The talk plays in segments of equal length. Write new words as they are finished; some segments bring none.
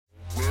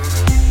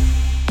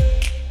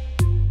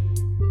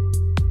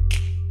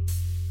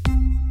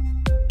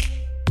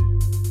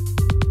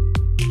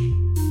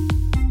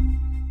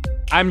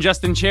I'm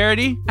Justin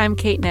Charity. I'm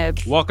Kate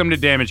Nibbs. Welcome to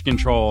Damage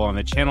Control on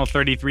the Channel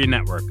 33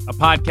 Network, a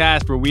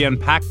podcast where we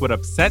unpack what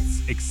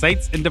upsets,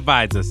 excites, and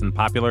divides us in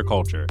popular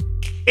culture.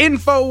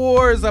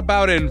 InfoWars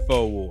about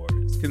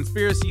InfoWars.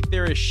 Conspiracy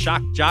theorist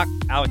shock jock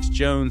Alex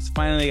Jones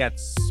finally got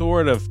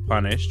sort of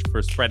punished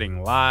for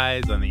spreading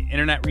lies on the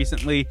internet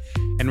recently,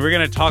 and we're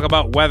going to talk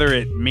about whether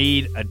it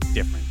made a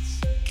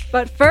difference.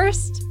 But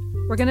first,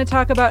 we're going to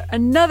talk about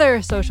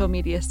another social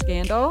media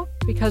scandal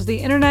because the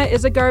internet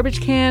is a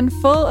garbage can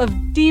full of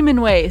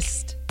demon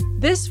waste.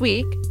 This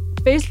week,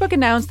 Facebook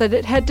announced that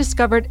it had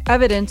discovered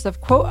evidence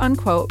of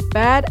quote-unquote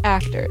bad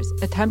actors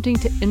attempting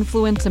to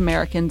influence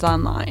Americans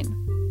online.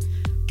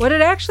 What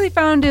it actually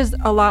found is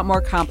a lot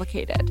more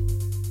complicated.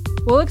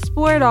 We'll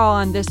explore it all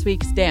on this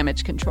week's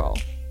Damage Control.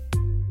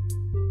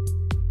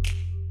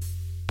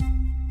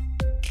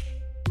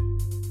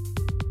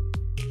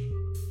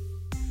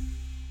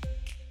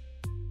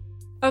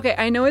 Okay,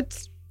 I know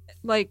it's,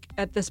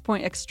 at this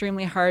point,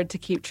 extremely hard to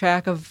keep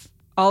track of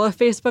all of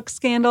Facebook's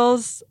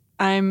scandals.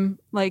 I'm,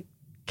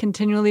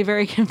 continually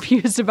very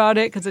confused about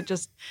it because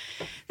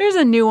there's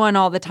a new one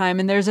all the time,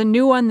 and there's a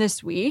new one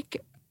this week.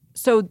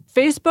 So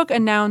Facebook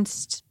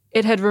announced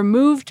it had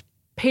removed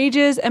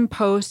pages and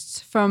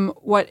posts from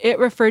what it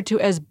referred to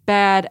as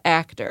bad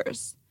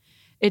actors.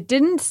 It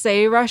didn't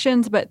say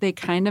Russians, but they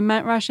kind of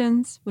meant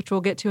Russians, which we'll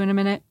get to in a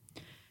minute.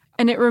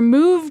 And it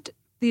removed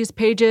these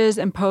pages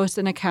and posts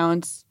and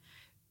accounts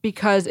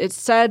because it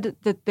said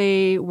that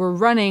they were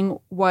running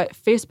what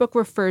Facebook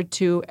referred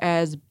to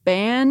as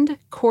banned,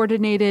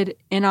 coordinated,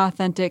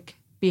 inauthentic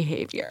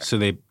behavior. So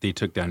they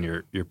took down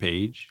your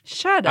page?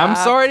 Shut up. I'm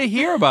sorry to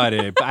hear about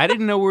it, but I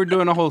didn't know we were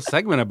doing a whole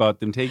segment about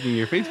them taking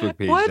your Facebook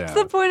page down. What's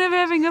the point of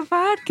having a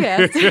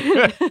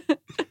podcast?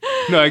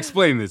 No,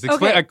 explain this.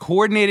 Explain Okay. A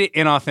coordinated,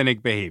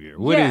 inauthentic behavior.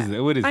 What is it?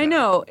 What is that? I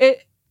know.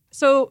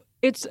 So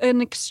it's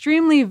an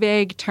extremely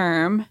vague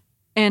term,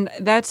 and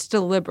that's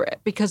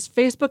deliberate because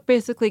Facebook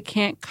basically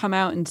can't come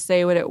out and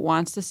say what it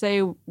wants to say,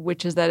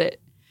 which is that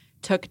it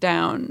took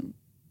down,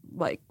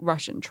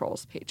 Russian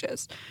trolls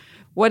pages.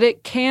 What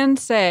it can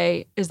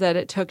say is that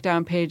it took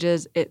down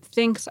pages it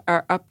thinks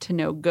are up to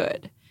no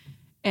good.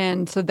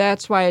 And so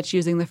that's why it's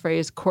using the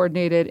phrase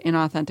coordinated,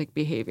 inauthentic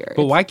behavior.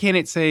 But why can't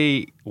it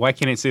say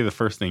the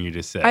first thing you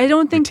just said? I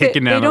don't think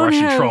taking down the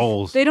Russian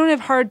trolls. They don't have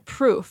hard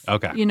proof.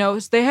 Okay. So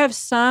they have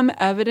some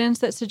evidence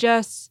that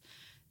suggests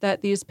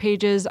that these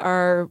pages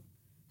are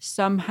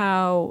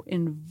somehow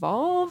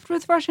involved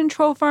with Russian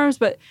troll farms,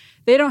 but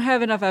they don't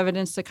have enough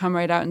evidence to come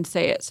right out and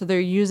say it. So they're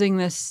using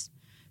this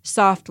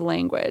soft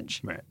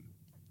language. Right.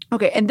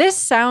 Okay, and this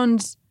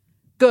sounds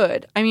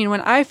good. I mean,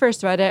 when I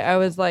first read it, I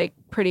was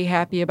pretty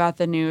happy about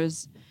the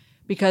news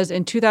because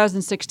in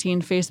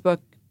 2016, Facebook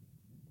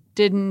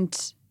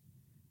didn't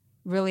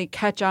really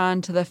catch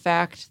on to the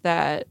fact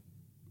that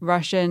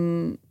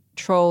Russian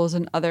trolls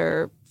and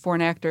other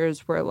foreign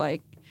actors were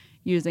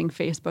using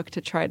Facebook to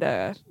try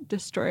to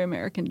destroy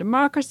American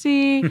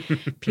democracy.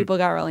 People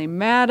got really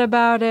mad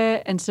about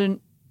it. And so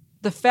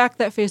the fact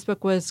that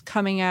Facebook was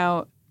coming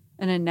out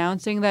and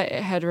announcing that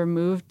it had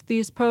removed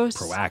these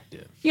posts.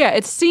 Proactive. Yeah,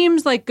 it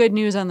seems like good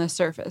news on the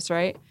surface,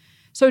 right?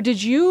 So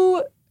did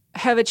you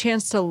have a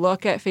chance to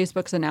look at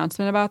Facebook's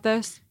announcement about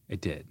this? I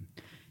did.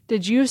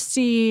 Did you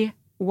see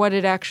what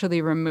it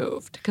actually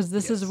removed? Because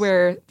this is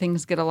where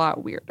things get a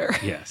lot weirder.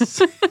 Yes.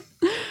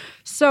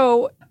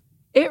 So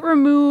it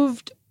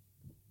removed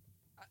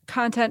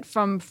content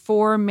from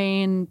 4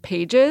 main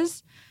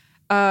pages.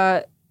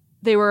 The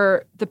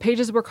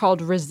pages were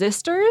called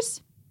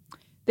Resistors.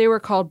 They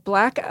were called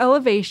Black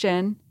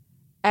Elevation,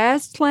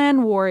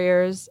 Aztlan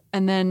Warriors,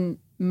 and then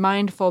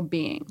Mindful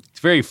Being.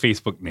 It's very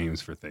Facebook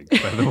names for things,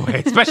 by the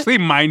way, especially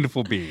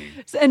Mindful Being.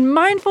 And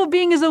Mindful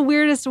Being is the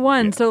weirdest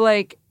one. Yeah.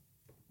 So,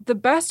 the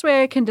best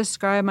way I can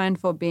describe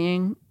Mindful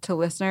Being to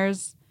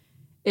listeners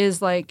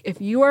is, if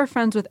you are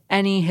friends with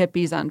any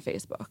hippies on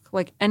Facebook,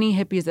 any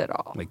hippies at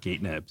all. Like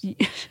Kate Nibbs.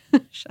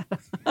 Shut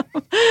up.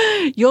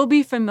 You'll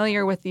be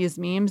familiar with these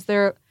memes.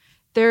 They're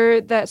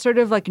that sort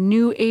of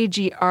new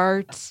agey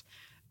art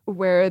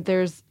where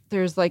there's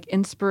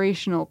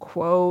inspirational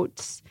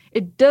quotes.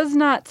 It does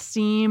not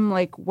seem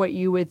like what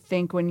you would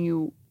think when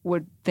you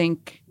would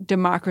think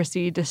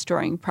democracy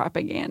destroying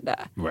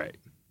propaganda. Right.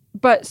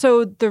 But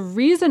so the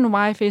reason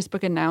why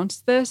Facebook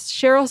announced this,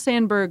 Sheryl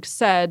Sandberg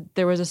said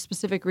there was a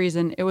specific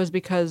reason. It was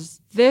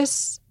because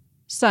this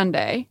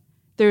Sunday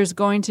there's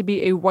going to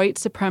be a white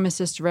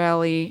supremacist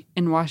rally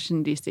in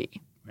Washington, D.C.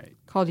 Right.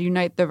 Called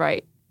Unite the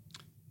Right.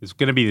 It's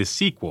going to be the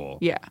sequel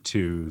Yeah.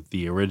 to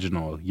the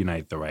original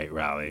Unite the Right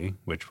rally,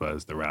 which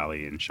was the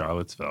rally in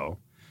Charlottesville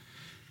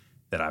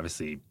that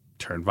obviously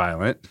turned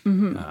violent.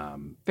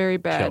 Mm-hmm. Very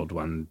bad. Killed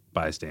one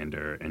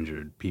bystander,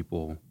 injured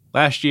people.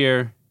 Last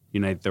year,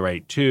 Unite the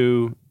Right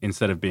 2,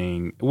 instead of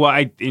being...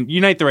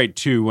 Unite the Right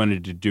 2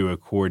 wanted to do a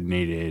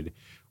coordinated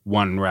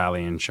one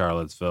rally in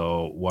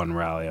Charlottesville, one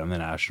rally on the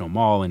National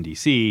Mall in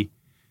D.C.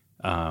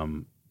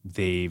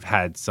 They've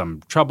had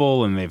some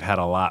trouble, and they've had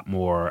a lot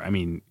more...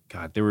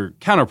 there were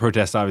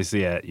counter-protests,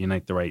 obviously, at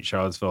Unite the Right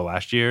Charlottesville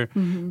last year.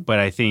 Mm-hmm. But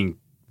I think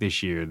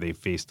this year they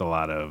faced a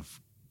lot of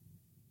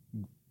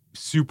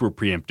super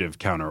preemptive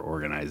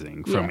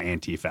counter-organizing from Yeah.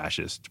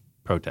 anti-fascist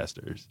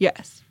protesters.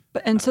 Yes.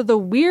 And so the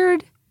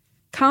weird,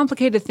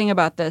 complicated thing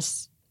about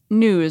this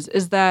news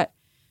is that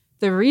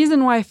the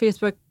reason why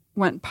Facebook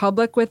went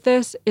public with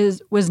this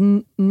was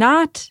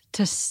not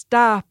to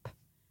stop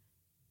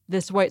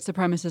this white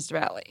supremacist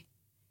rally.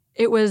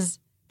 It was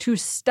to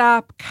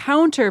stop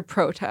counter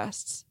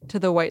protests to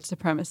the white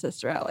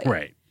supremacist rally.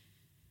 Right.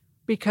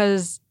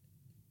 Because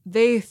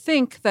they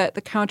think that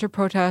the counter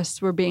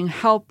protests were being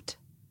helped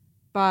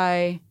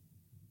by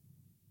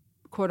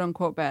quote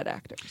unquote bad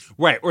actors.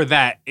 Right. Or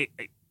that,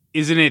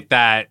 isn't it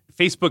that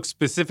Facebook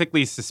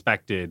specifically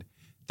suspected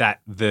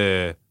that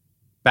the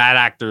bad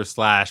actors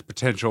 /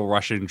 potential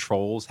Russian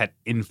trolls had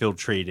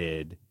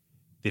infiltrated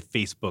the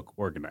Facebook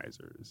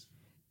organizers?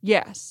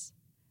 Yes.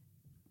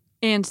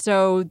 And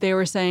so they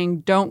were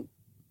saying,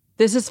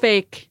 this is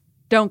fake.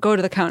 Don't go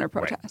to the counter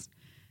protest.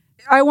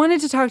 Right. I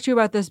wanted to talk to you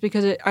about this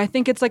because I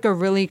think it's like a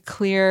really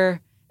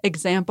clear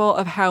example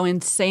of how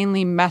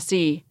insanely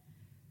messy,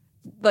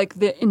 like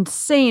the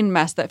insane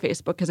mess that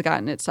Facebook has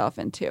gotten itself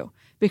into.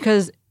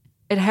 Because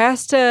it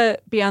has to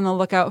be on the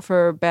lookout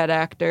for bad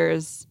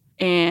actors.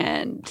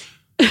 And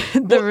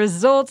the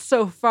results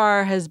so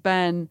far has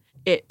been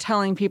it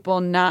telling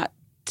people not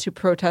to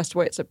protest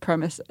white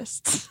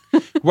supremacists.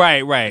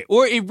 Right.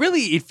 Or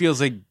it feels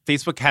like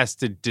Facebook has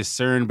to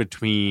discern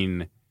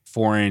between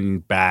foreign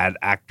bad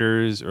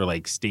actors or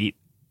like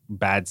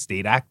bad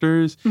state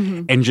actors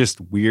and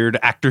just weird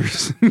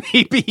actors,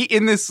 maybe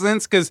in this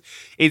sense, because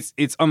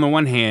it's on the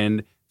one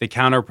hand, the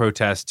counter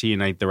protest to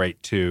Unite the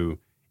Right 2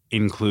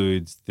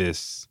 includes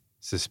this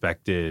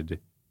suspected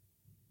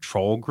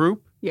troll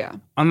group. Yeah.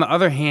 On the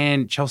other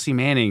hand, Chelsea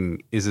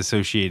Manning is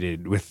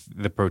associated with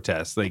the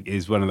protest, like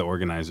is one of the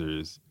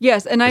organizers.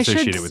 Yes, and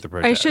associated with the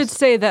protest. I should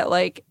say that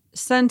like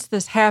since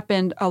this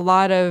happened, a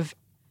lot of,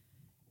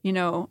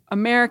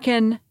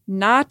 American,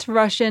 not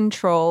Russian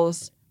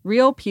trolls,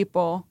 real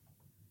people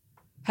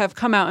have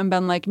come out and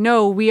been like,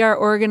 no, we are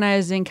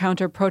organizing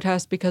counter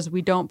protests because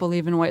we don't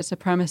believe in white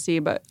supremacy,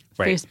 but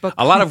right. Facebook.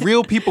 A lot of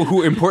real people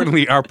who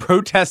importantly are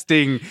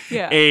protesting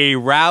a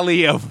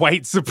rally of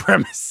white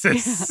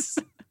supremacists.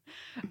 Yeah.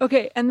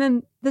 Okay, and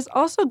then this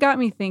also got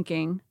me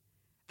thinking.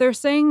 They're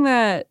saying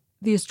that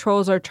these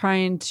trolls are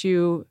trying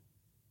to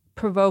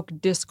provoke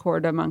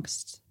discord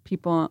amongst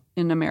people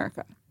in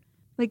America.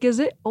 Like, is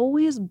it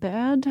always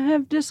bad to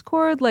have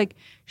discord? Like,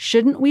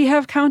 shouldn't we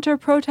have counter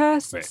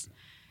protests? Right.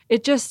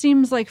 It just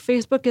seems like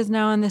Facebook is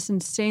now in this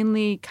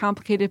insanely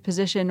complicated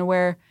position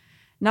where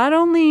not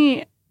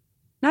only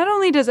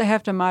does it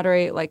have to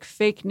moderate like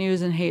fake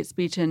news and hate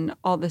speech and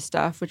all this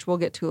stuff, which we'll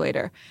get to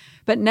later,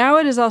 but now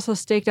it is also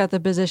staked out the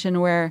position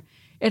where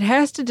it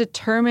has to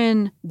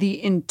determine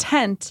the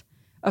intent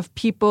of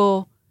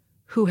people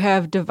who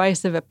have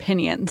divisive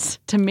opinions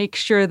to make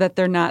sure that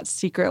they're not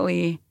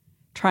secretly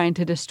trying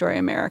to destroy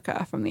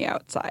America from the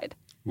outside.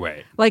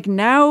 Right. Like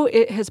now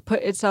it has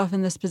put itself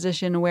in this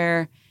position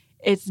where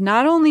it's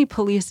not only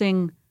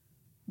policing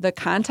the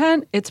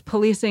content, it's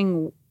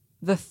policing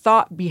the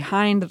thought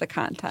behind the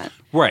content.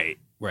 Right.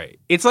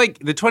 It's like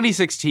the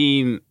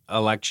 2016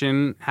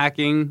 election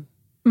hacking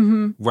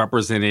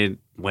represented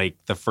like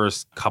the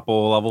first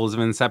couple levels of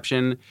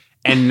inception.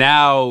 And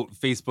now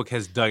Facebook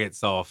has dug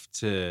itself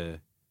to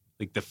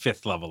like the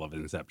fifth level of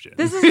inception.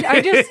 This is,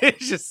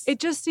 it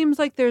just seems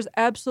like there's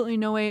absolutely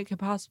no way it could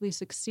possibly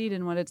succeed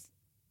in what it's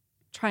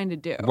trying to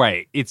do.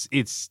 Right. Its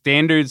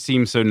standards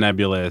seem so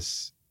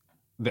nebulous.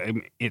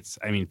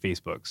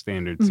 Facebook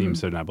standards seem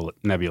so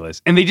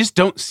nebulous, and they just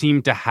don't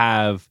seem to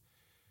have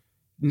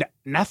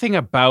nothing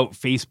about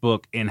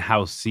Facebook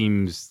in-house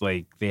seems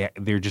like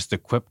they're just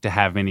equipped to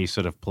have any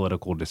sort of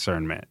political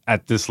discernment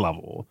at this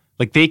level.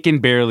 Like they can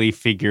barely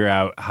figure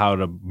out how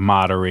to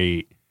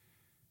moderate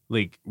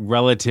like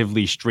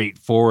relatively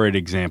straightforward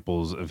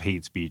examples of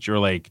hate speech or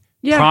like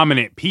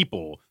prominent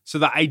people. So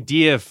the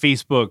idea of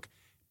Facebook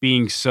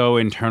being so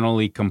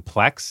internally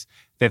complex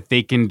that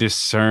they can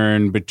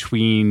discern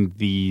between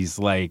these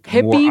like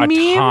hippie more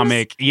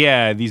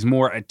memes? these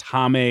more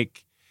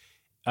atomic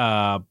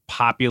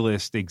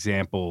populist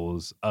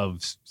examples of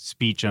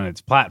speech on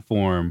its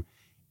platform.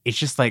 It's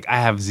just like I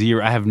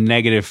have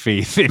negative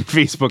faith in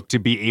Facebook to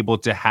be able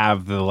to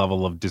have the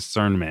level of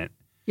discernment.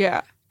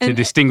 Yeah. To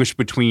distinguish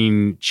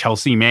between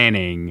Chelsea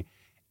Manning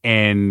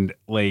and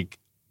like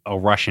a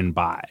Russian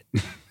bot.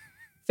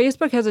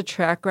 Facebook has a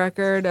track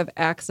record of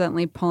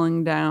accidentally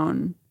pulling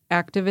down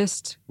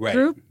activist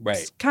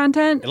groups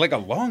content. Like a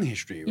long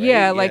history, right?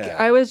 Yeah, like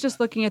I was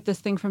just looking at this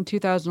thing from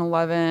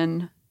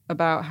 2011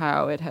 about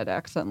how it had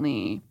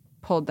accidentally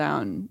pulled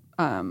down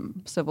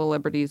civil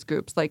liberties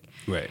groups. Like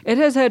it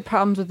has had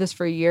problems with this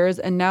for years,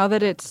 and now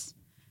that it's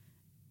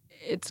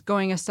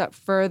going a step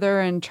further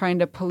and trying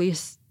to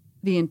police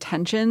the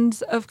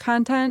intentions of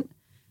content,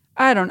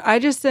 I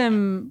just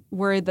am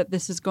worried that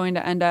this is going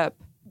to end up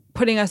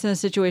putting us in a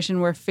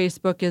situation where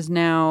Facebook is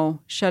now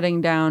shutting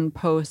down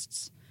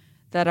posts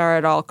that are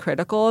at all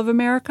critical of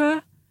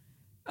America.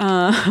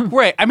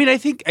 Right. I mean, I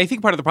think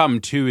part of the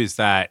problem too is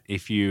that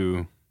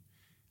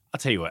I'll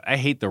tell you what, I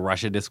hate the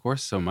Russia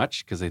discourse so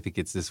much because I think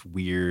it's this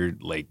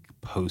weird, like,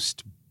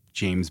 post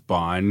James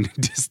Bond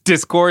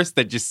discourse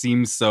that just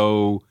seems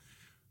so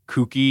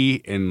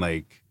kooky and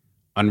like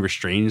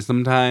unrestrained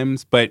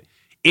sometimes. But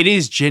it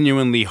is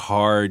genuinely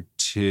hard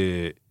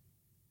to.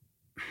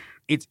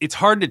 It's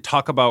hard to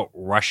talk about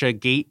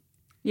Russiagate,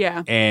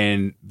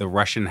 and the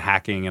Russian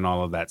hacking and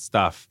all of that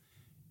stuff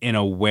in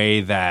a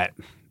way that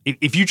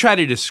if you try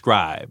to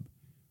describe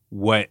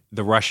what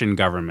the Russian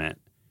government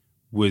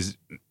was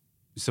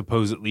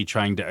supposedly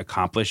trying to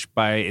accomplish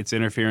by its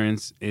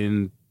interference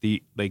in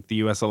the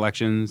U.S.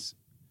 elections,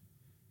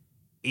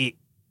 it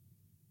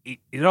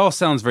all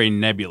sounds very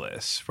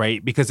nebulous,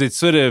 right? Because it's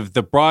sort of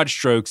the broad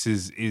strokes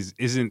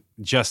isn't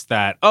just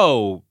that,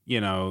 the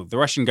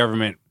Russian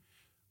government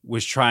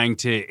was trying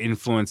to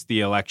influence the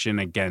election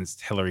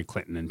against Hillary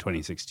Clinton in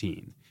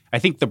 2016. I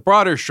think the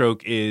broader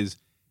stroke is,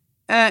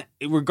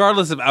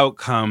 regardless of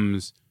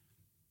outcomes,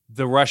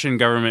 the Russian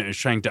government is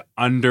trying to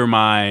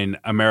undermine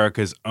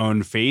America's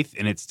own faith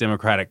in its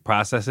democratic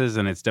processes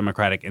and its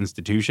democratic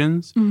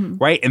institutions,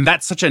 right? And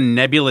that's such a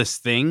nebulous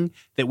thing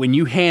that when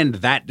you hand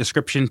that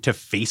description to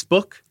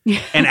Facebook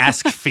and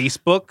ask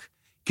Facebook,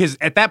 because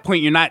at that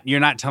point you're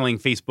not telling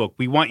Facebook,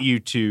 we want you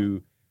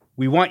to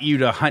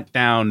hunt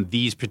down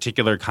these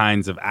particular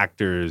kinds of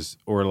actors,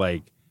 or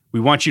like we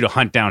want you to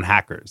hunt down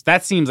hackers.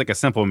 That seems like a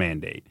simple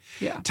mandate.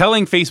 Yeah.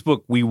 Telling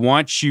Facebook we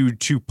want you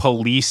to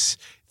police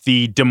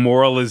the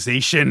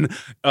demoralization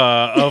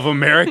of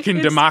American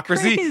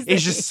democracy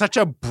is just such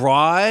a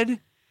broad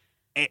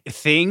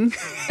thing.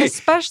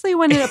 Especially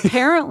when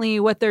apparently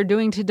what they're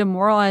doing to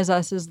demoralize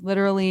us is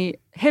literally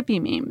hippie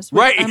memes.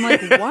 Right. I'm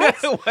like,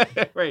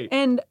 what? Right.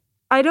 And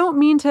I don't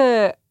mean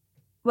to,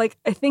 I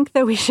think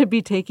that we should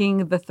be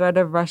taking the threat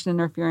of Russian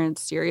interference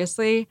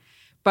seriously,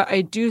 but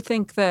I do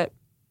think that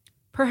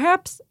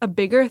perhaps a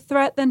bigger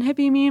threat than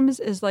hippie memes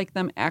is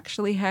them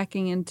actually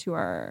hacking into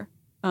our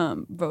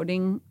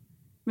voting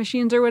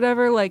machines or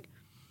whatever.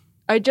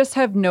 I just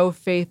have no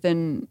faith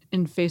in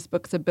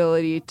Facebook's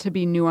ability to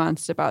be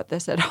nuanced about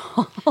this at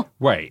all.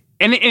 Right.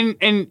 And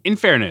in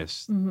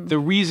fairness, the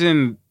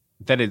reason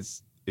that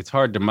it's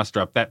hard to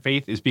muster up that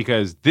faith is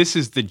because this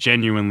is the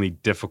genuinely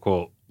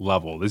difficult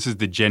level. This is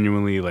the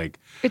genuinely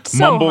it's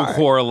so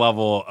mumblecore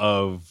level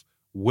of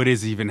what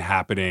is even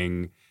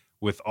happening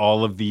with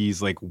all of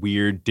these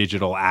weird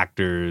digital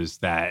actors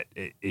that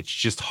it's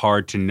just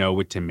hard to know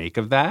what to make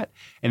of that.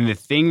 And the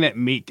thing that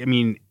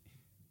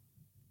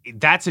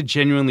that's a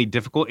genuinely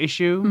difficult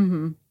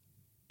issue.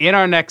 In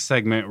our next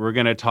segment, we're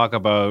going to talk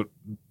about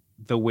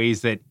the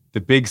ways that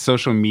the big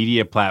social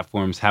media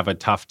platforms have a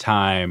tough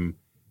time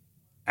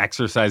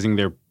exercising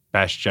their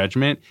best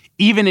judgment,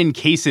 even in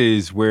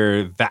cases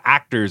where the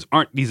actors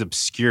aren't these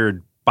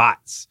obscured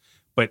bots,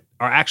 but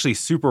are actually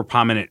super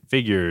prominent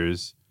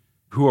figures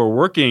who are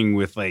working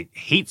with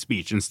hate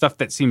speech and stuff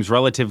that seems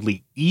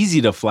relatively easy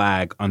to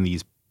flag on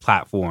these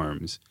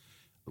platforms,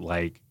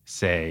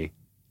 say,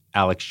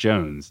 Alex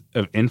Jones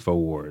of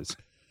InfoWars.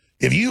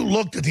 If you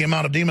looked at the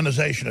amount of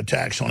demonization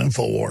attacks on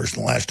InfoWars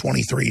in the last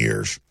 23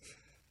 years,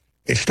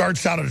 it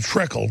starts out at a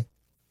trickle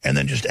and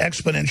then just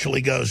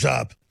exponentially goes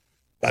up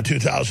by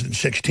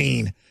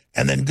 2016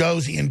 and then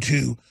goes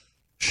into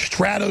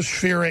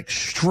stratospheric,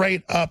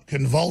 straight-up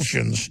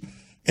convulsions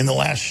in the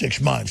last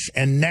 6 months.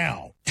 And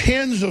now,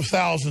 tens of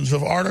thousands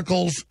of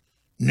articles,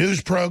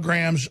 news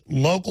programs,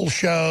 local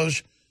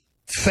shows,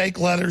 fake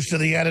letters to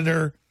the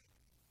editor,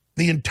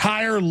 the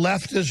entire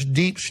leftist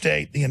deep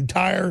state, the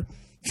entire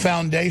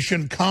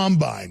foundation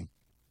combine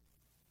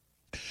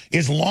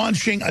is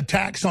launching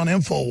attacks on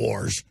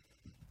InfoWars,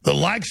 the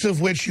likes of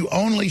which you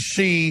only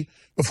see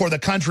before the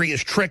country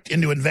is tricked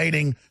into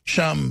invading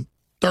some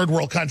third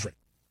world country.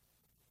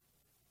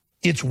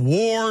 It's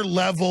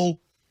war-level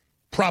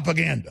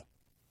propaganda.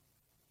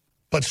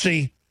 But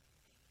see,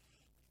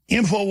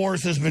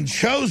 InfoWars has been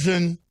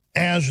chosen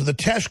as the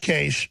test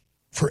case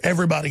for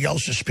everybody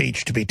else's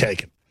speech to be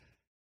taken.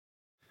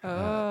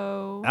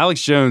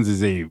 Alex Jones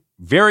is a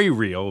very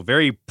real,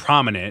 very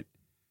prominent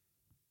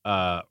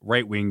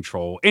right-wing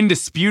troll,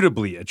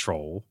 indisputably a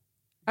troll.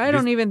 I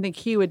don't even think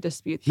he would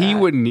dispute that. He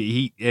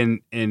wouldn't.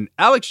 And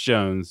Alex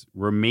Jones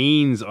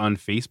remains on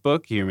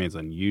Facebook. He remains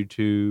on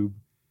YouTube.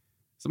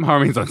 Somehow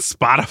remains on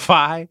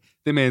Spotify.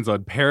 He remains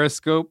on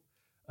Periscope.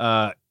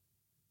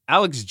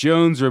 Alex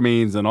Jones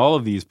remains on all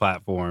of these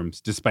platforms,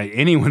 despite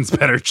anyone's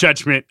better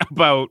judgment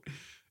about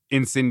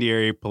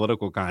incendiary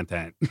political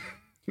content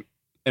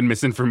and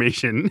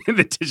misinformation in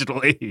the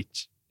digital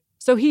age.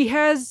 So he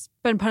has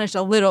been punished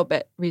a little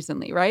bit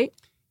recently, right?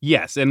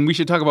 Yes, and we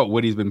should talk about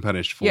what he's been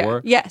punished for. Yeah,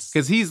 yes.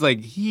 Because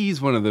he's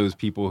one of those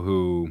people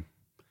who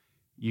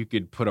you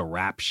could put a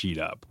rap sheet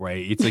up,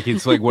 right?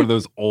 It's like one of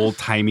those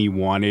old-timey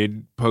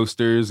wanted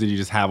posters, and you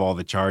just have all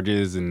the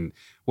charges. And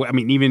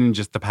even in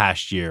just the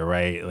past year,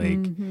 right?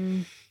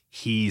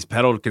 He's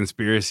peddled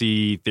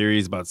conspiracy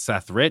theories about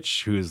Seth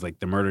Rich, who's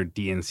the murdered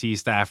DNC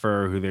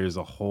staffer, who there's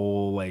a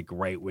whole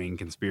right-wing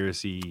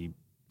conspiracy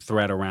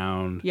thread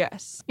around.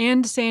 Yes.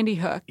 And Sandy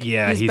Hook.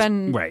 Yeah, he's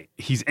been right.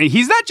 He's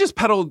not just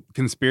peddled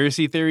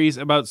conspiracy theories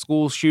about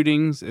school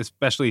shootings,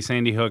 especially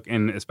Sandy Hook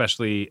and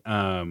especially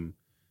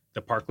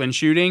the Parkland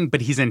shooting,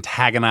 but he's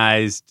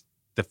antagonized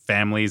the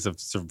families of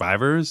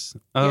survivors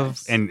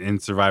of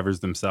and survivors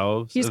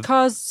themselves. He's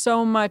caused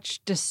so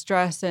much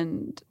distress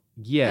and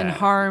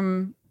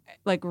harm,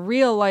 like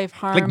real life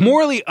harm. Like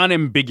morally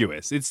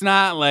unambiguous. It's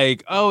not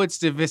like, oh, it's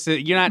divisive.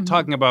 You're not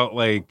talking about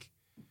like,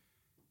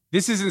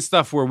 this isn't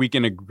stuff where we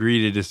can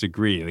agree to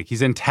disagree. Like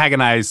he's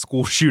antagonized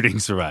school shooting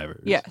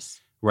survivors.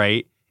 Yes.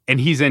 Right? And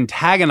he's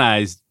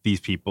antagonized these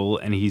people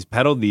and he's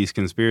peddled these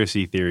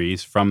conspiracy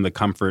theories from the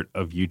comfort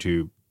of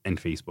YouTube and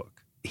Facebook.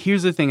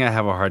 Here's the thing I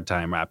have a hard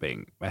time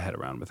wrapping my head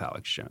around with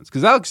Alex Jones.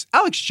 Because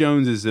Alex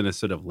Jones is in a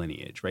sort of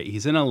lineage, right?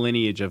 He's in a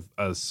lineage of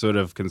a sort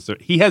of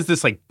he has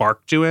this like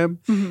bark to him,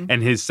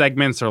 and his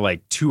segments are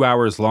like 2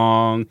 hours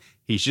long.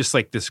 He's just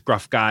like this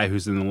gruff guy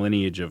who's in the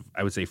lineage of,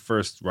 I would say,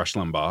 first Rush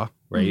Limbaugh,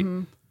 right?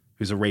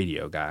 Who's a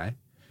radio guy.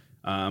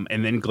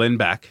 And then Glenn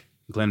Beck.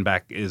 Glenn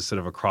Beck is sort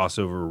of a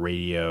crossover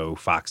radio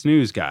Fox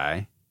News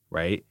guy,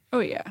 right? Oh,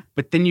 yeah.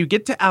 But then you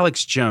get to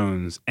Alex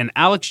Jones, and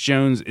Alex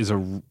Jones is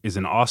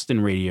an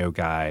Austin radio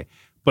guy.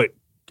 But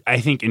I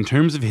think in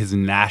terms of his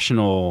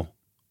national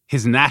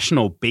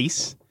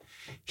base,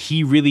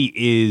 he really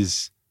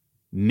is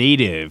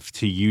native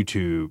to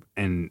YouTube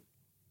and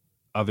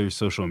other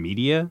social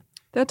media.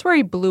 That's where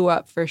he blew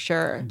up for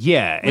sure.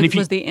 Yeah, and if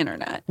was the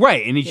internet,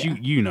 right? And if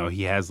you know,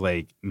 he has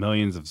like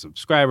millions of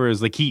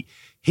subscribers. Like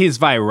his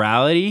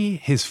virality,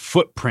 his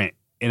footprint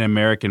in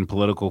American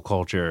political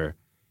culture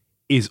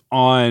is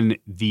on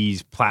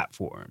these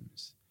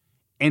platforms.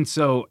 And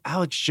so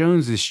Alex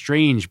Jones is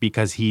strange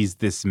because he's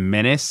this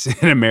menace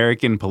in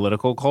American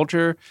political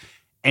culture.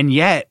 And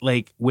yet,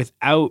 like,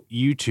 without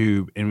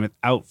YouTube and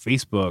without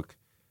Facebook,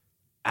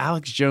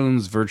 Alex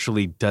Jones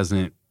virtually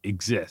doesn't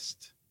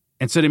exist.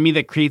 And so to me,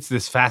 that creates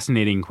this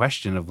fascinating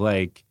question of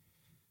like,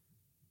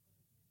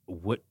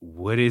 what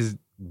is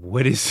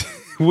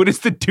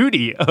the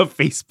duty of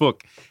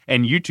Facebook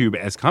and YouTube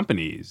as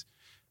companies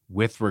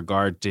with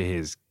regard to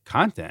his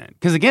content?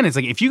 Because again, it's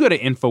like if you go to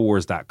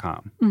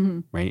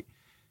Infowars.com, right?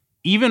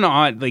 Even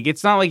on like,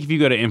 it's not like if you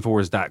go to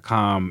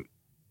Infowars.com,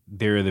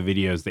 there are the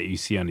videos that you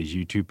see on his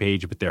YouTube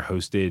page, but they're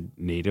hosted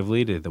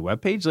natively to the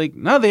webpage. Like,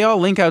 no, they all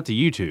link out to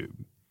YouTube.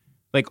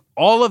 Like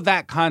all of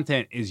that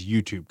content is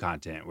YouTube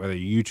content, whether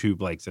YouTube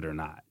likes it or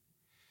not.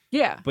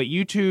 Yeah. But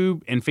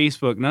YouTube and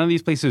Facebook, none of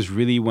these places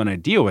really want to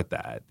deal with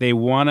that. They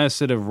want to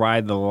sort of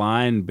ride the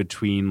line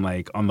between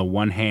like, on the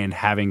one hand,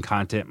 having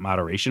content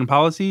moderation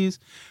policies,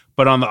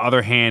 but on the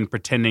other hand,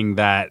 pretending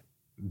that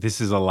this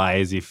is a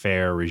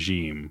laissez-faire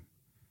regime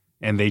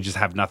and they just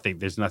have nothing.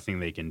 There's nothing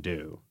they can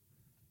do.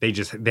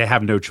 They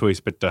have no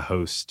choice but to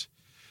host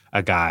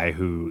a guy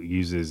who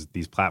uses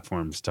these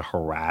platforms to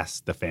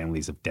harass the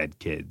families of dead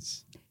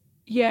kids.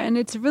 Yeah, and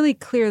it's really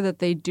clear that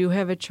they do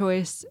have a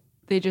choice.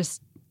 They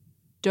just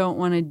don't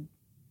want to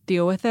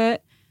deal with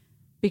it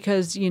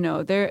because, you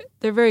know, they're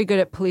very good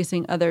at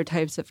policing other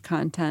types of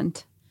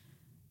content.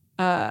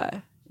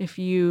 If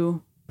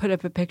you put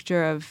up a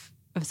picture of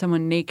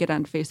someone naked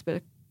on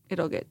Facebook,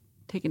 it'll get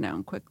taken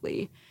down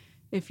quickly.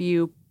 If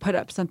you put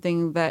up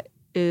something that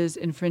is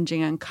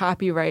infringing on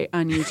copyright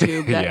on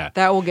YouTube,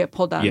 that will get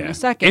pulled down in a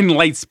second. In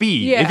light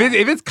speed. Yeah.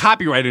 If it's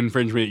copyright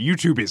infringement,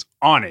 YouTube is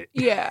on it.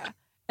 Yeah.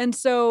 And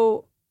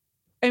so,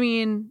 I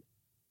mean,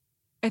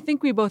 I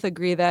think we both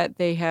agree that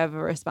they have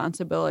a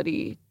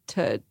responsibility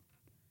to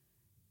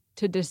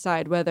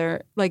decide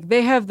whether, like,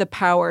 they have the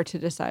power to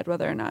decide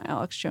whether or not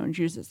Alex Jones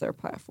uses their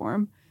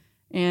platform.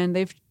 And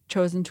they've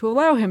chosen to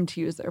allow him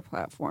to use their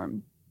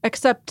platform.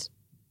 Except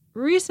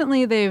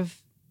recently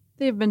they've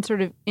been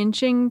sort of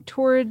inching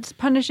towards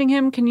punishing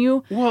him. Can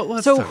you? Well,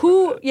 let's so talk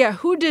who? about that. Yeah,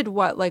 who did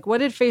what? Like, what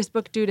did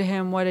Facebook do to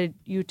him? What did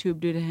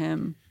YouTube do to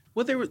him?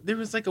 Well, there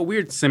was like a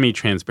weird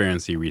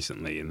semi-transparency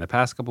recently in the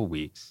past couple of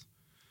weeks.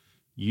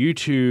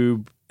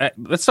 YouTube.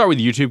 Let's start with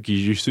YouTube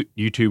because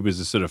YouTube was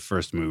the sort of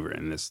first mover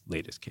in this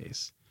latest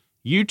case.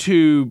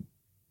 YouTube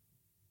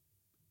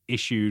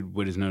issued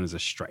what is known as a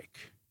strike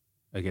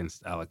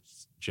against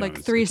Alex Jones.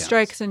 Like 3 accounts.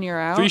 strikes and you're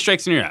out. 3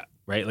 strikes and you're out,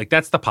 right? Like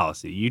that's the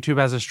policy. YouTube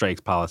has a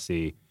strikes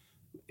policy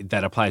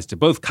that applies to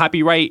both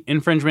copyright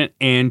infringement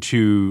and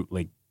to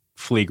like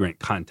flagrant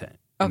content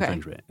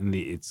infringement. And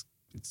it's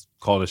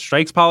called a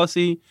strikes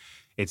policy.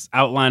 It's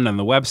outlined on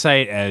the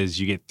website as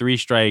you get 3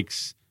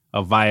 strikes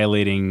of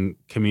violating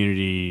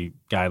community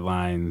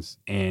guidelines.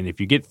 And if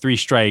you get 3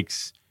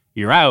 strikes,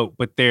 you're out.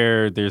 But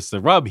there's the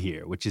rub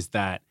here, which is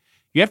that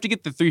you have to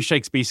get the 3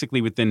 strikes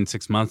basically within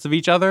 6 months of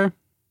each other.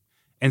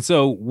 And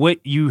so what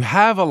you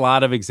have a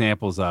lot of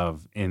examples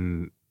of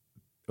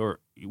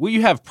what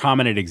you have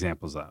prominent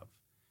examples of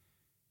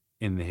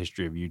in the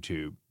history of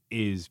YouTube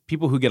is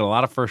people who get a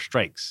lot of first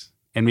strikes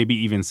and maybe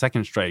even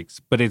second strikes.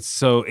 But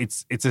it's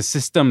a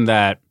system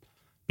that,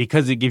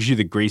 because it gives you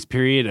the grace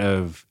period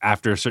of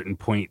after a certain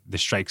point, the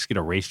strikes get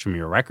erased from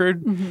your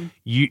record,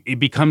 it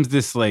becomes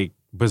this like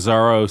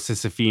bizarro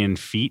Sisyphean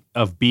feat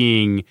of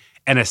being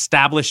an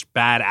established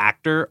bad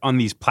actor on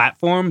these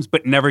platforms,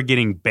 but never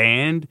getting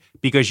banned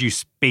because you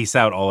space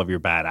out all of your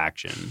bad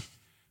action,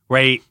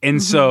 right?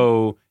 And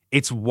so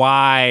it's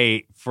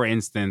why, for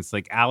instance,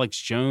 like Alex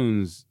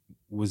Jones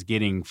was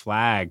getting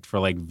flagged for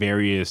like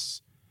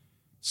various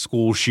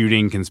school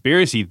shooting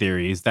conspiracy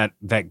theories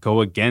that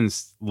go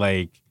against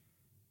like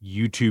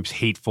YouTube's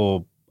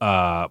hateful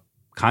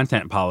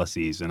content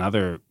policies and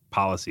other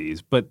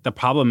policies. But the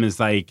problem is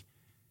like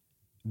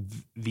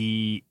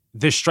the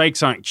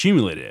strikes aren't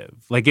cumulative.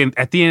 Like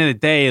at the end of the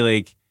day,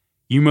 like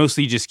you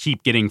mostly just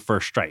keep getting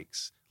first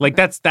strikes. Like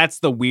that's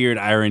the weird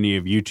irony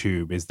of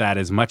YouTube, is that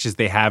as much as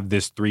they have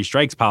this 3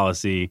 strikes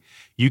policy,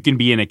 you can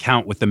be an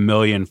account with 1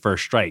 million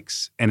first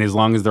strikes, and as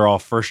long as they're all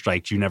first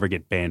strikes, you never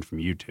get banned from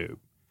YouTube.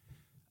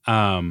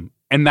 And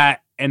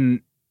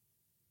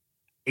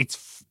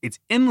it's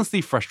endlessly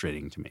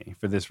frustrating to me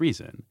for this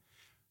reason.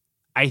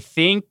 I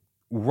think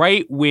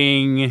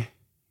right-wing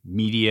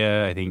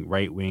media, I think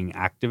right-wing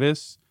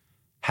activists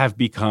have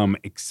become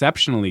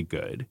exceptionally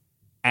good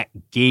at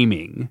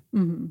gaming,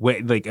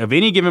 like of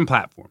any given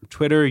platform,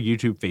 Twitter,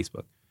 YouTube,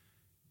 Facebook.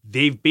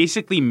 They've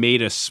basically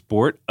made a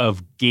sport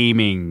of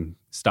gaming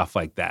stuff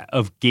like that,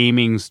 of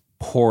gaming's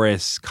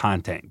porous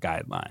content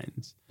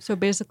guidelines. So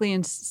basically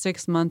in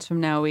 6 months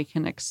from now, we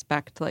can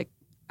expect like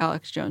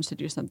Alex Jones to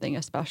do something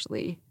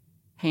especially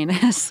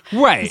heinous.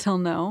 Right. Because he'll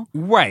know.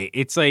 Right.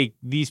 It's like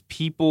these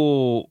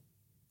people,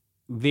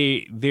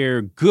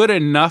 they're good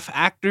enough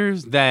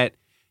actors that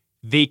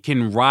they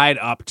can ride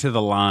up to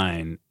the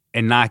line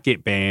and not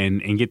get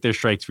banned and get their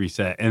strikes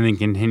reset, and then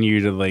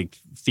continue to like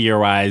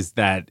theorize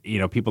that, you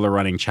know, people are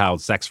running child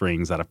sex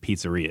rings out of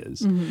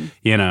pizzerias,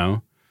 you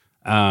know?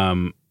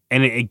 And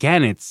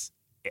again,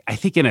 I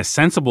think in a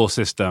sensible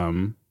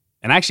system,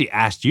 and I actually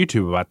asked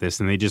YouTube about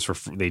this, and they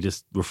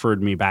just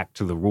referred me back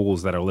to the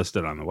rules that are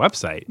listed on the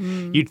website.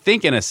 You'd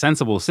think in a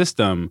sensible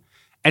system,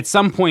 at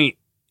some point,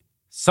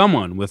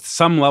 someone with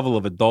some level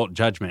of adult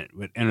judgment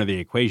would enter the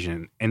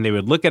equation, and they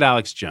would look at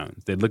Alex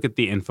Jones, they'd look at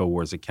the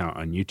InfoWars account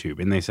on YouTube,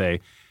 and they say,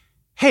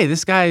 hey,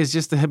 this guy is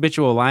just a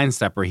habitual line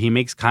stepper. He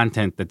makes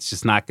content that's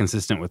just not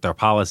consistent with our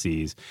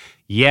policies.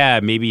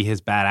 Yeah, maybe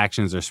his bad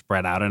actions are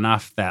spread out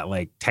enough that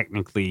like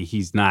technically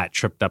he's not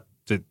tripped up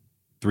to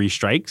 3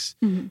 strikes,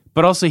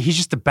 but also he's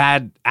just a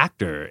bad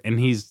actor, and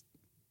he's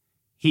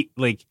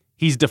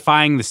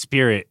defying the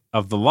spirit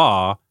of the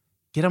law.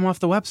 Get him off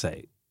the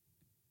website.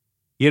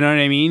 You know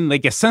what I mean?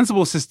 Like a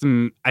sensible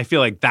system, I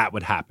feel like that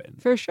would happen.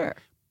 For sure.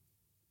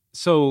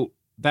 So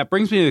that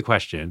brings me to the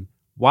question,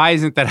 why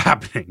isn't that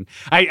happening?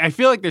 I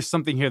feel like there's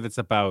something here that's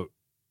about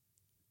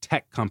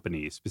tech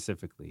companies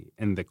specifically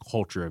and the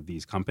culture of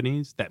these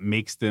companies that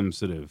makes them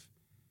sort of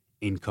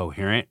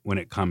incoherent when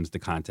it comes to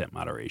content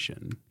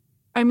moderation.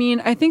 I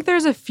mean, I think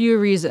there's a few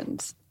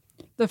reasons.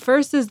 The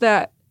first is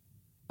that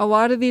a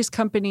lot of these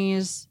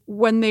companies,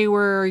 when they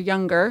were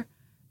younger,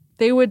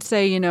 they would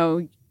say, you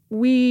know,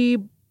 we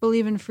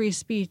believe in free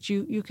speech.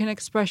 You can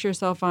express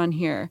yourself on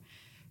here.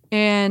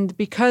 And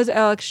because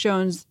Alex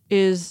Jones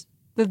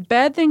the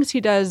bad things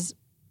he does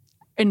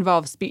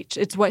involve speech.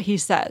 It's what he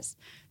says.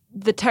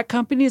 The tech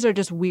companies are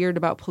just weird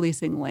about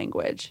policing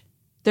language.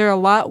 They're a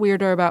lot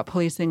weirder about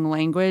policing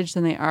language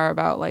than they are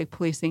about like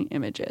policing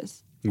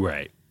images.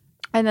 Right.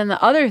 And then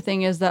the other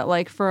thing is that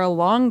like for a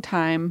long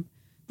time,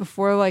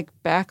 before like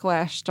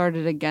backlash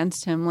started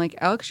against him, like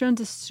Alex Jones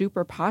is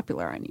super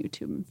popular on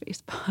YouTube and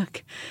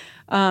Facebook.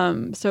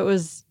 So it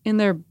was in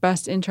their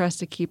best interest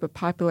to keep a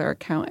popular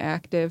account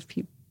active,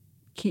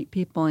 keep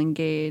people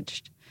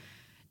engaged.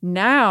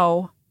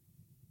 Now,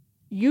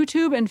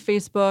 YouTube and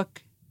Facebook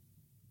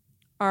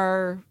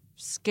are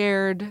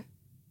scared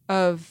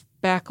of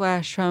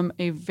backlash from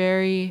a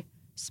very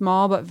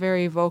small but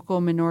very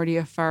vocal minority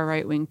of far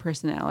right-wing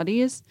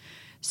personalities.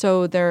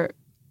 So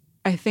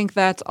I think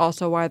that's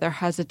also why they're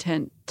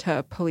hesitant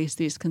to police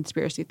these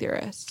conspiracy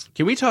theorists.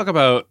 Can we talk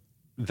about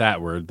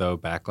that word, though,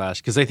 backlash?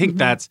 Because I think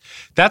that's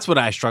what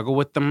I struggle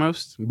with the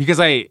most.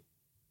 Because I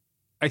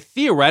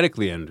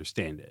theoretically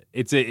understand it.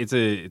 It's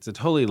a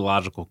totally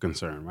logical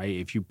concern, right?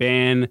 If you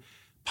ban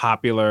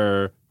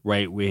popular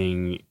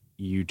right-wing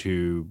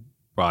YouTube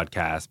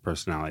broadcast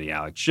personality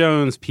Alex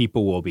Jones,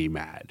 people will be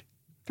mad.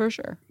 For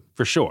sure.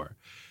 For sure.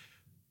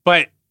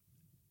 But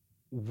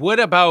what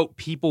about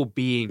people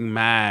being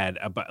mad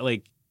about,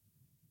 like,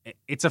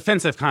 it's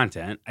offensive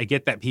content. I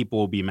get that people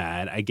will be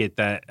mad. I get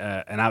that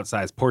an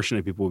outsized portion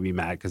of people will be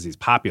mad because he's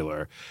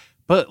popular.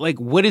 But, like,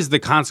 what is the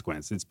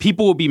consequence? It's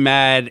people will be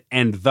mad,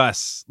 and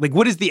thus, like,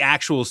 what is the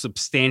actual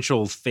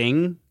substantial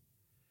thing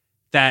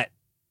that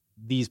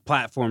these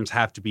platforms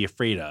have to be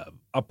afraid of,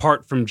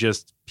 apart from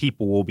just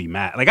people will be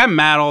mad? Like, I'm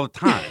mad all the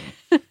time.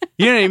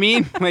 You know what I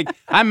mean? Like,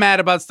 I'm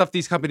mad about stuff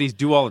these companies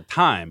do all the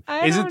time.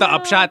 Isn't the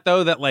upshot,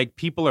 though, that, like,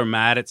 people are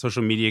mad at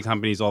social media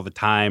companies all the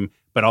time,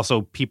 but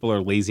also people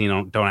are lazy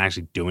and don't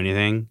actually do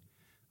anything?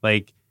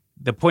 Like,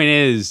 the point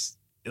is,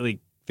 like,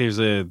 there's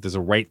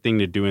a right thing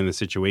to do in the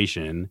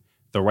situation.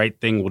 The right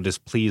thing will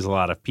displease a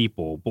lot of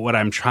people. But what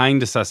I'm trying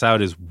to suss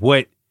out is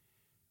what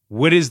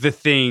is the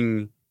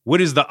thing, what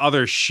is the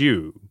other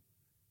shoe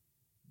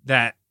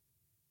that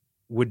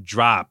would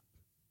drop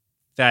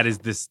that is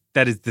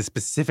the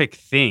specific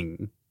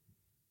thing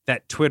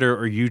that Twitter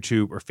or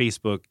YouTube or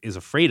Facebook is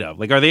afraid of.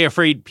 Like, are they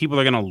afraid people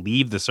are going to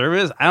leave the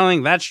service? I don't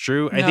think that's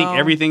true. I think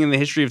everything in the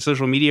history of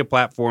social media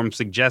platforms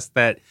suggests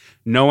that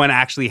no one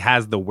actually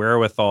has the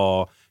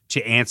wherewithal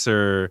to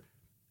answer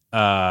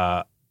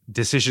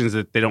decisions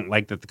that they don't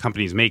like that the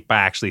companies make by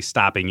actually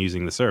stopping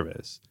using the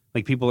service.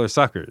 Like, people are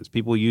suckers.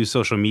 People use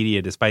social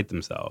media despite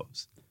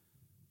themselves.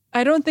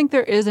 I don't think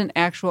there is an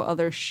actual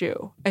other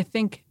shoe. I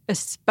think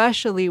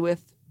especially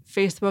with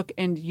Facebook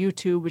and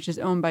YouTube, which is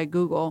owned by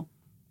Google,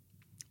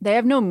 they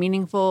have no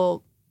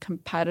meaningful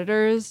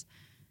competitors.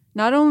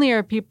 Not only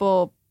are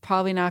people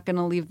probably not going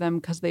to leave them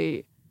because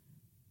they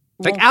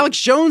like Alex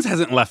Jones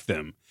hasn't left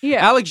them.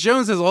 Yeah. Alex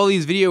Jones has all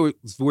these videos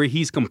where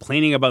he's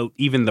complaining about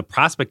even the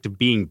prospect of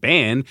being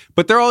banned,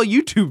 but they're all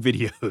YouTube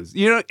videos.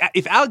 You know,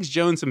 if Alex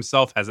Jones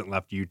himself hasn't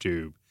left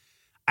YouTube,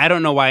 I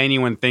don't know why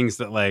anyone thinks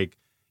that, like,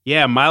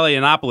 yeah, Milo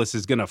Yiannopoulos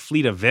is going to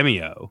flee to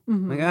Vimeo.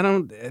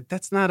 Like,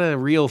 that's not a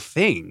real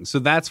thing. So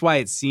that's why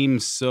it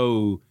seems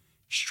so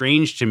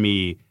strange to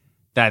me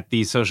that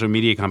these social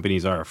media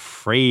companies are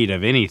afraid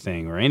of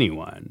anything or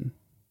anyone.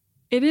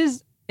 It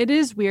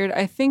is weird.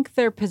 I think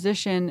their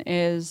position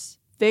is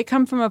they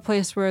come from a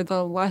place where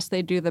the less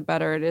they do, the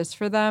better it is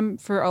for them.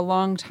 For a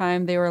long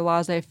time, they were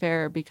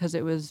laissez-faire because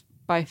it was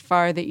by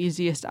far the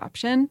easiest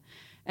option.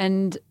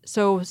 And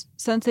so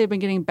since they've been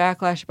getting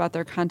backlash about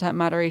their content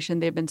moderation,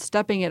 they've been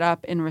stepping it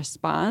up in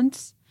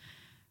response,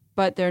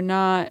 but they're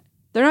not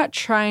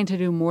trying to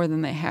do more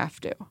than they have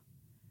to.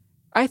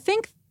 I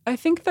think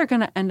they're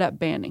going to end up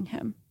banning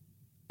him.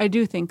 I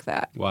do think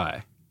that.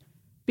 Why?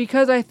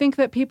 Because I think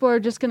that people are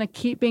just going to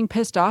keep being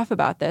pissed off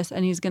about this,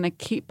 and he's going to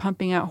keep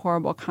pumping out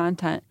horrible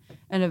content,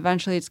 and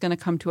eventually it's going to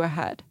come to a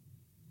head.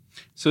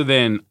 So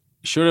then,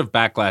 short of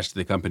backlash to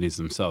the companies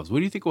themselves, what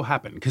do you think will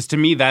happen? Because to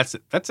me, that's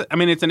I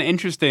mean, it's an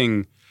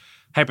interesting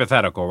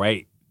hypothetical,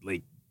 right?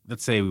 Like,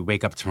 let's say we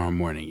wake up tomorrow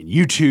morning and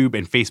YouTube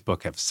and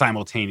Facebook have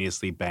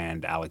simultaneously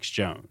banned Alex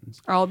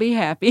Jones. I'll be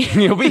happy.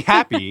 You'll be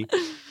happy.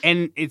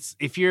 And it's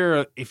if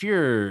you're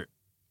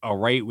a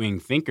right-wing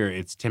thinker,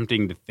 it's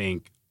tempting to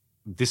think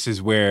this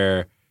is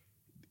where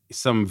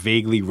some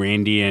vaguely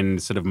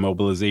Randian sort of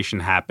mobilization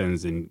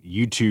happens and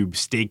YouTube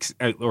stakes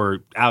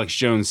or Alex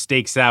Jones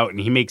stakes out and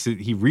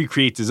he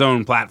recreates his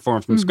own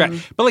platform from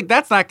scratch. But like,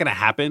 that's not going to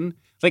happen.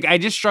 Like, I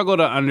just struggle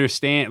to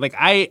understand. Like,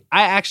 I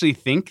actually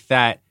think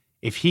that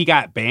if he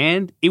got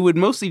banned, it would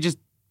mostly just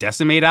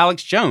decimate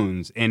Alex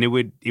Jones, and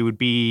he'd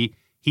be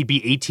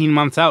 18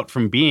 months out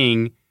from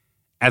being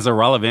as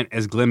irrelevant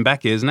as Glenn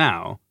Beck is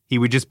now. He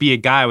would just be a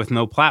guy with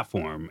no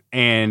platform,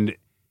 and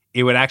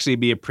it would actually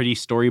be a pretty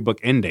storybook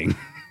ending.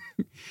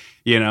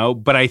 You know,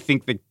 but I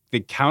think the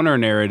counter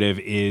narrative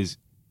is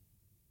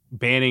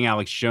banning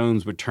Alex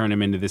Jones would turn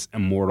him into this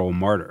immortal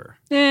martyr.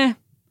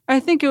 I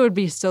think it would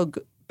be still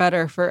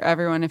better for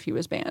everyone if he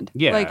was banned.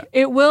 Yeah. Like,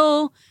 it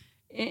will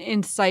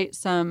incite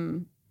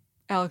some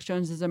Alex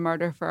Jones is a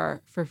martyr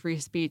for free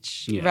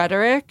speech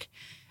rhetoric.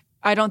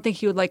 I don't think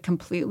he would like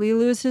completely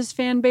lose his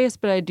fan base,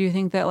 but I do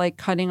think that like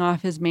cutting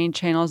off his main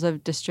channels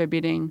of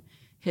distributing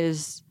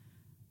his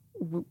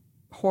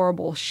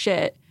horrible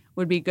shit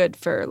would be good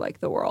for like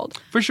the world.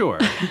 For sure.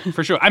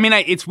 For sure. I mean,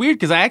 it's weird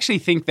because I actually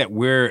think that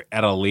we're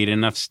at a late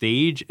enough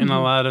stage in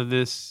a lot of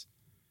this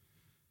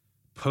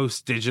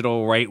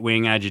post-digital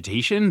right-wing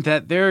agitation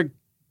that there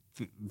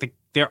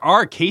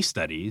are case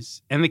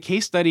studies, and the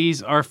case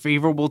studies are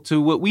favorable to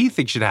what we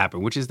think should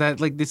happen, which is that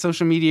like the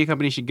social media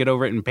company should get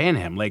over it and ban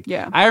him. Like,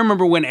 I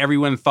remember when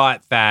everyone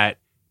thought that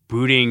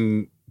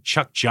booting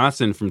Chuck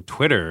Johnson from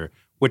Twitter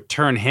would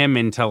turn him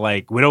into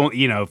like,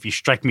 if you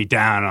strike me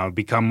down, I'll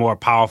become more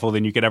powerful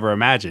than you could ever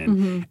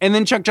imagine. And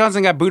then Chuck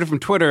Johnson got booted from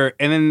Twitter,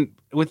 and then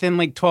within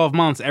like 12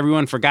 months,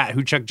 everyone forgot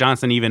who Chuck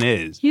Johnson even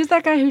is. He's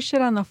that guy who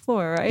shit on the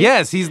floor, right?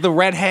 Yes, he's the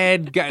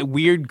redhead guy,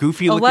 weird,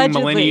 goofy-looking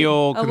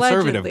millennial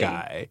conservative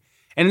guy.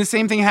 And the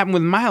same thing happened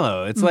with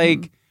Milo. It's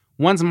like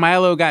once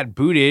Milo got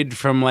booted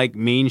from like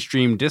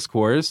mainstream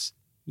discourse,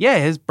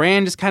 his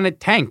brand just kind of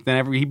tanked,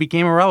 and he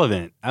became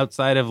irrelevant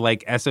outside of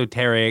like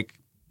esoteric,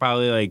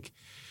 probably like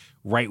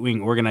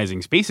right-wing organizing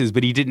spaces,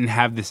 but he didn't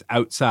have this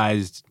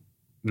outsized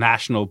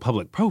national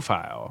public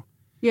profile.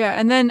 Yeah,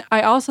 and then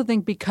I also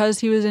think because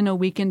he was in a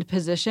weakened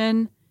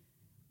position,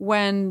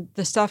 when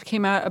the stuff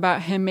came out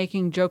about him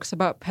making jokes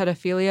about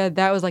pedophilia,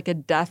 that was like a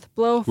death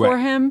blow for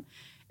him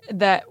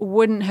that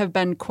wouldn't have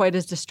been quite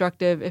as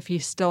destructive if he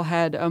still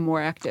had a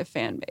more active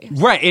fan base.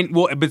 Right,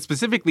 but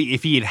specifically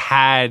if he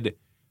had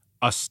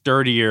a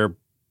sturdier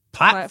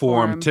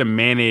platform to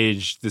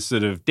manage the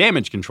sort of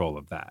damage control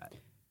of that.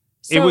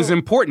 So, it was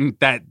important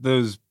that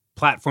those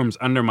platforms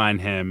undermine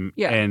him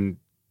and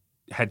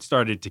had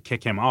started to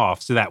kick him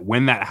off so that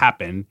when that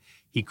happened,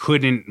 he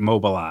couldn't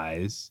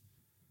mobilize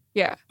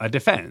a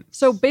defense.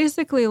 So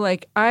basically,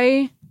 like,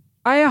 I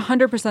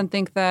 100%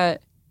 think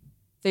that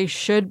they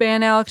should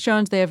ban Alex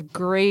Jones. They have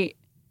plenty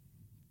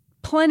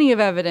of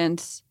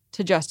evidence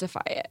to justify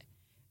it.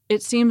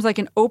 It seems like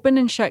an open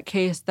and shut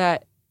case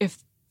that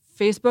if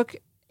Facebook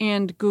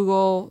and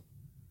Google's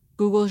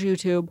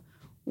YouTube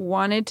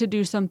wanted to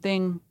do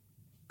something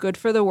good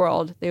for the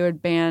world, they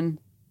would ban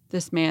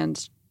this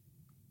man's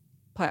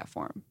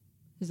platform,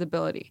 his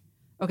ability.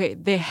 Okay,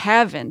 they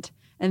haven't.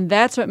 And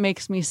that's what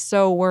makes me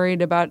so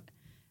worried about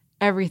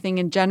everything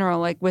in general.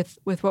 Like with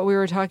what we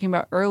were talking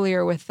about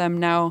earlier with them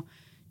now,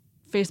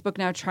 Facebook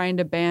now trying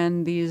to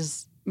ban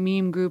these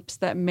meme groups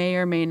that may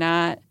or may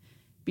not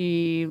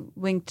be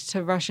linked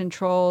to Russian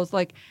trolls.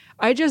 Like,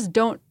 I just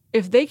don't,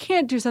 if they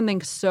can't do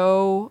something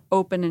so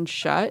open and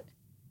shut,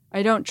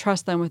 I don't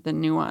trust them with the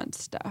nuanced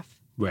stuff.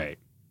 Right.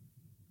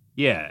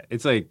 Yeah.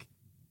 It's like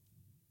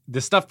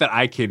the stuff that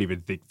I can't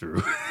even think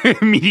through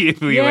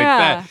immediately like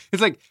that.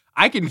 It's like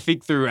I can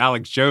think through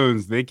Alex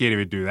Jones. They can't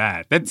even do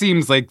that. That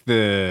seems like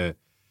that's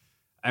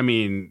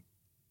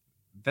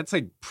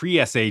like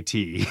pre-SAT.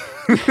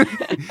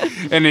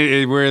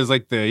 And whereas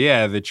like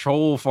the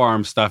troll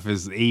farm stuff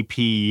is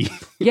AP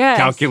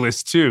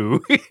calculus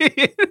 2.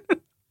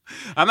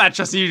 I'm not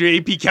trusting you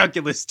to do AP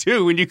calculus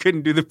 2 when you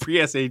couldn't do the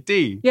pre-SAT.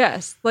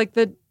 Yes. Like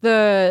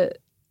the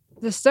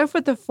stuff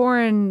with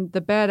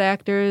the bad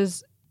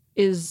actors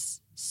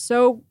is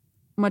so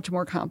much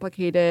more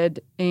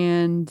complicated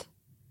and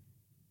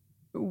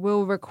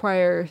will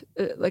require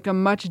like a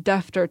much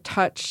defter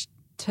touch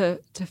to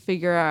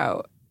figure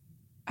out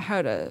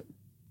how to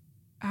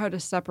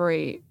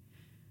separate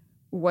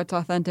what's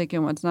authentic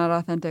and what's not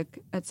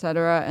authentic, et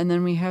cetera. And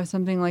then we have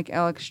something like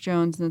Alex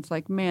Jones, and it's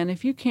like, man,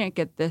 if you can't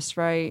get this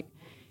right,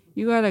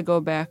 you got to go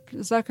back.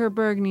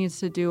 Zuckerberg needs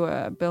to do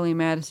a Billy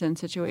Madison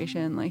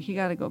situation. Like, he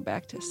got to go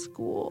back to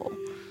school.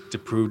 To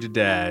prove to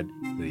Dad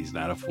that he's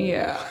not a fool.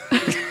 Yeah.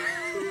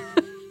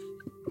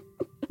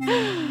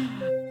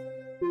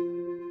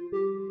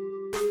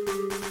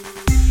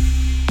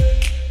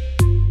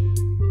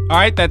 All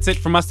right, that's it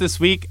from us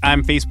this week.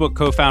 I'm Facebook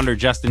co-founder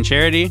Justin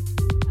Charity.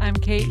 I'm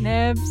Kate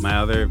Nibbs. My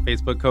other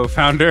Facebook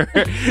co-founder.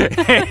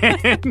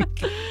 And,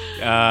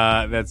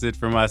 that's it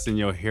from us, and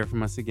you'll hear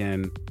from us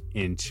again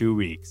in 2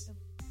 weeks.